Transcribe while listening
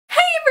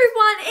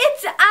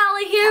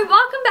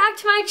back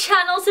to my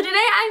channel. So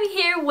today I'm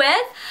here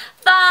with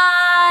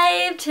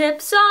 5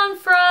 tips on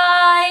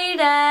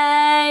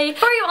Friday.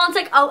 For you all, it's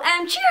like,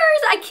 OM,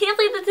 cheers! I can't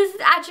believe that this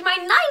is actually my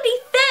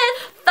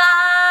 95th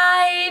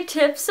 5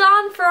 tips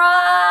on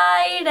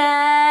Friday.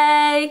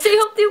 So I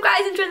hope you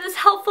guys enjoyed this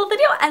helpful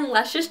video, and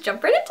let's just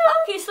jump right into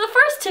it. Okay, so the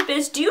first tip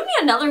is, do you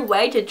need another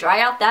way to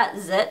dry out that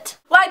zit?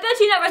 Well, I bet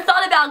you never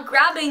thought about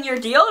grabbing your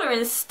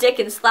deodorant stick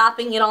and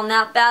slapping it on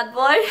that bad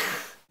boy.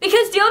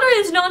 Because deodorant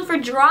is known for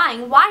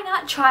drying, why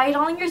not try it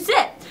on your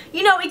zit?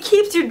 You know, it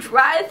keeps you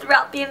dry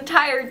throughout the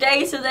entire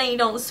day so then you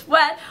don't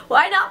sweat.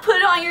 Why not put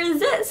it on your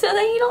zit so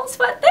then you don't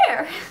sweat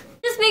there?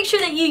 Just make sure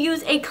that you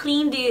use a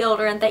clean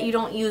deodorant that you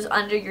don't use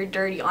under your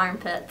dirty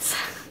armpits.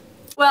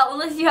 Well,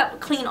 unless you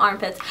have clean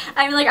armpits.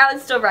 I mean, like, I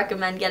would still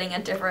recommend getting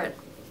a different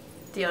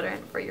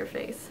deodorant for your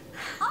face.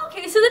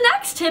 Okay, so the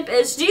next tip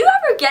is, do you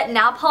ever get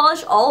nail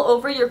polish all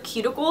over your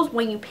cuticles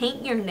when you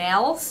paint your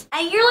nails?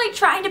 And you're like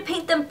trying to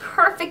paint them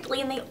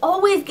perfectly and they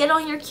always get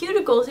on your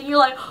cuticles and you're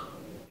like,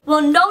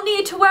 well, no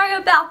need to worry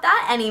about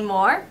that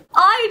anymore.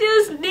 All you do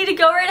is need to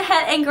go right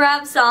ahead and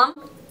grab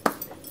some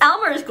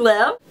Elmer's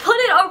glue, put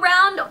it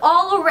around,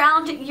 all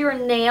around your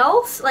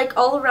nails, like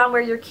all around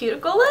where your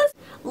cuticle is.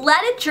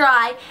 Let it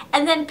dry,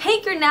 and then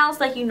paint your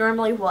nails like you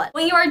normally would.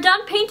 When you are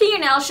done painting your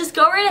nails, just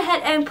go right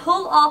ahead and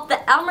pull off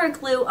the Elmer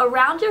glue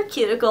around your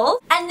cuticles,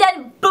 and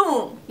then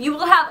boom! You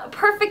will have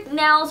perfect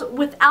nails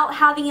without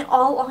having it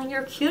all on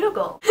your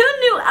cuticle. Who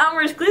knew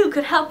Elmer's glue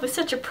could help with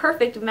such a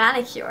perfect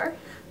manicure?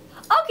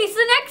 Okay, so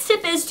the next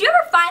tip is, do you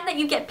ever find that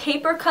you get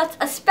paper cuts,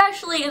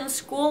 especially in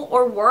school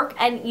or work,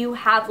 and you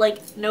have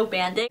like no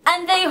banding,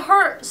 and they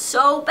hurt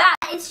so bad?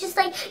 It's just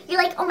like,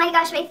 you're like, oh my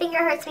gosh, my finger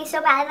hurts me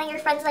so bad, and then your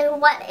friend's like,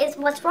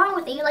 what's wrong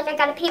with it? You're like, I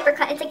got a paper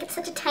cut. It's like, it's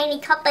such a tiny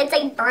cut, but it's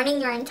like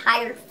burning your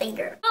entire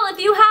finger. Well, if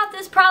you have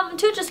this problem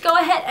too, just go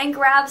ahead and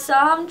grab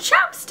some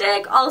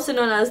chapstick, also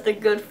known as the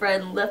good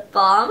friend lip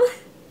balm.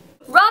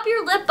 Rub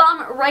your lip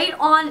balm right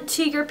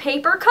onto your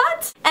paper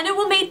cuts, and it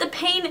will make the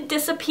pain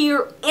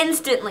disappear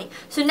instantly.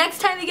 So next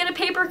time you get a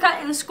paper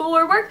cut in school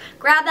or work,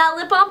 grab that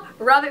lip balm,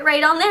 rub it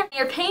right on there, and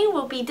your pain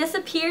will be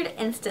disappeared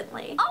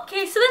instantly.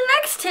 Okay, so the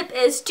next tip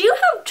is, do you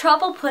have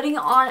trouble putting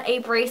on a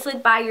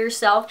bracelet by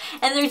yourself,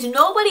 and there's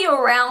nobody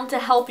around to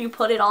help you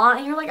put it on,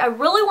 and you're like, I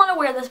really want to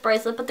wear this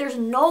bracelet, but there's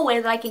no way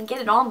that I can get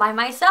it on by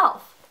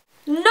myself?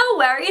 No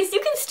worries, you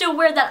can still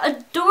wear that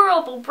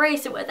adorable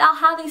bracelet without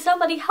having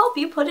somebody help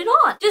you put it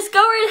on. Just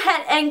go right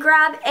ahead and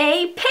grab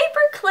a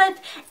paper clip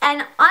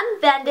and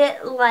unbend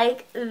it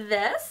like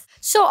this.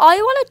 So all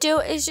you want to do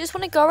is just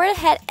want to go right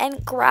ahead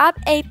and grab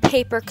a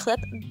paper clip,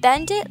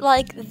 bend it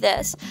like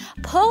this,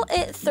 pull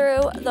it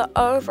through the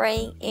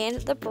O-ring in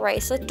the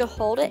bracelet to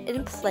hold it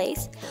in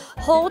place,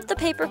 hold the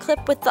paper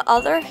clip with the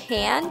other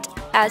hand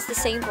as the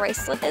same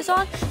bracelet is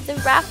on,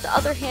 then wrap the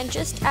other hand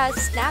just as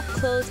snap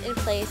close in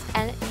place,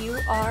 and you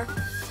are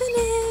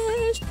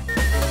finished.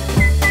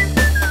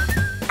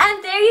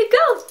 And there you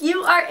go,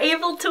 you are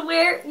able to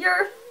wear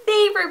your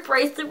favorite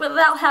bracelet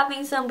without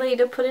having somebody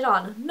to put it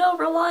on. No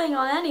relying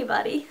on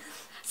anybody.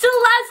 So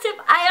the last tip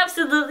I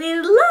absolutely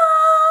love.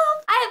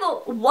 I have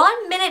a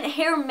 1-minute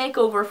hair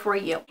makeover for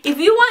you. If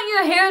you want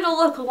your hair to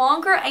look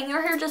longer and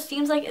your hair just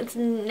seems like it's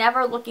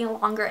never looking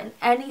longer in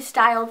any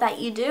style that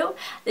you do,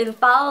 then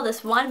follow this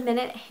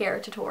 1-minute hair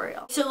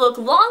tutorial to look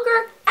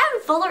longer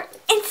and fuller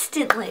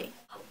instantly.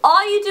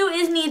 All you do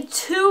is need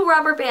 2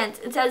 rubber bands.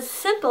 It's as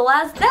simple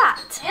as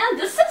that. And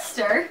the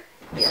sister.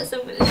 Yes,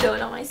 I'm going to show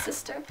it on my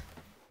sister.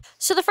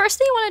 So the first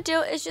thing you want to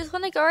do is just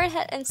want to go right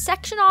ahead and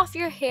section off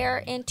your hair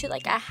into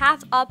like a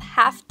half up,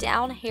 half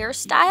down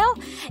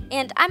hairstyle.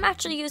 And I'm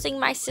actually using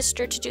my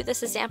sister to do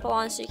this example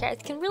on so you guys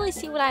can really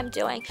see what I'm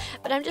doing.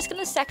 But I'm just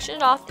going to section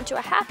it off into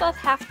a half up,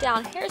 half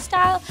down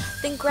hairstyle,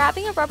 then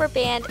grabbing a rubber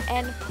band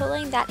and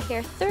pulling that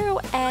hair through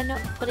and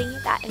putting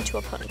that into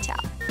a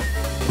ponytail.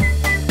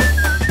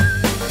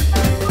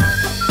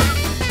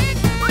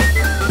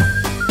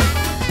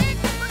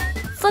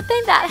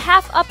 Flipping that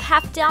half up,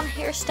 half down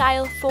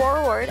hairstyle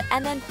forward,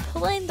 and then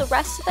pulling the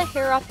rest of the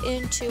hair up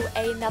into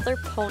another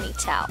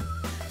ponytail,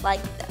 like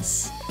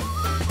this.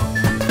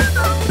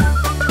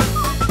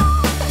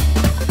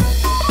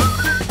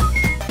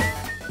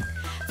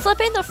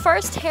 Flipping the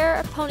first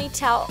hair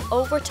ponytail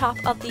over top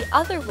of the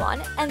other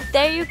one, and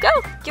there you go!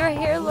 Your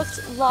hair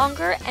looks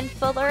longer and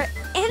fuller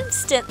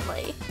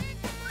instantly.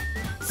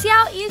 See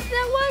how easy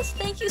that was?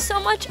 Thank you so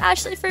much,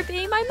 Ashley, for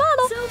being my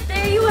model. So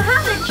there you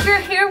have it. Your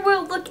hair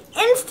will look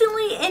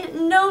instantly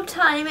in no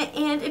time.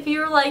 And if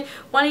you're like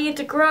wanting it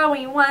to grow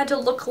and you want it to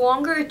look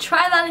longer,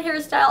 try that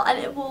hairstyle and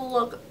it will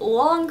look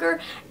longer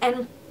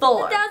and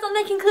fuller. That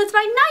concludes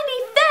my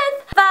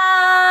 95th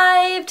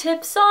 5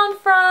 tips on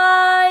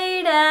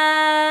Friday.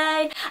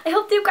 I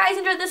hope that you guys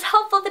enjoyed this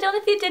helpful video, and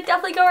if you did,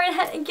 definitely go right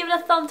ahead and give it a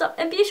thumbs up,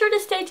 and be sure to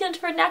stay tuned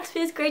for next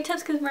week's great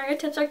tips, because more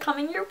tips are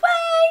coming your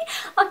way.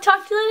 I'll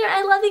talk to you later.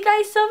 I love you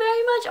guys so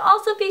very much.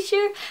 Also, be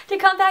sure to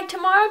come back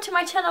tomorrow to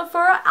my channel for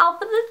our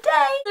outfit of the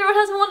day. Everyone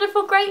has a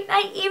wonderful, great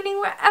night, evening,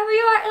 wherever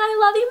you are, and I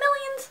love you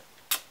millions.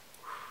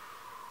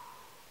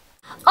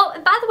 Oh,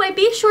 and by the way,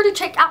 be sure to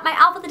check out my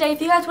outfit of the day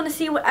if you guys want to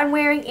see what I'm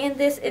wearing in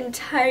this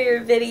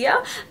entire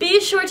video. Be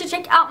sure to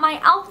check out my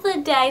outfit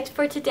of the day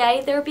for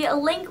today. There will be a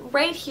link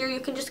right here. You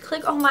can just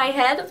click on my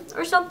head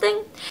or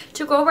something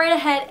to go right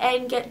ahead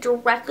and get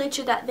directly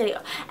to that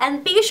video.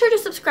 And be sure to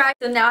subscribe.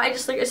 So now I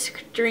just look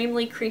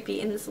extremely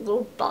creepy in this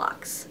little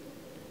box.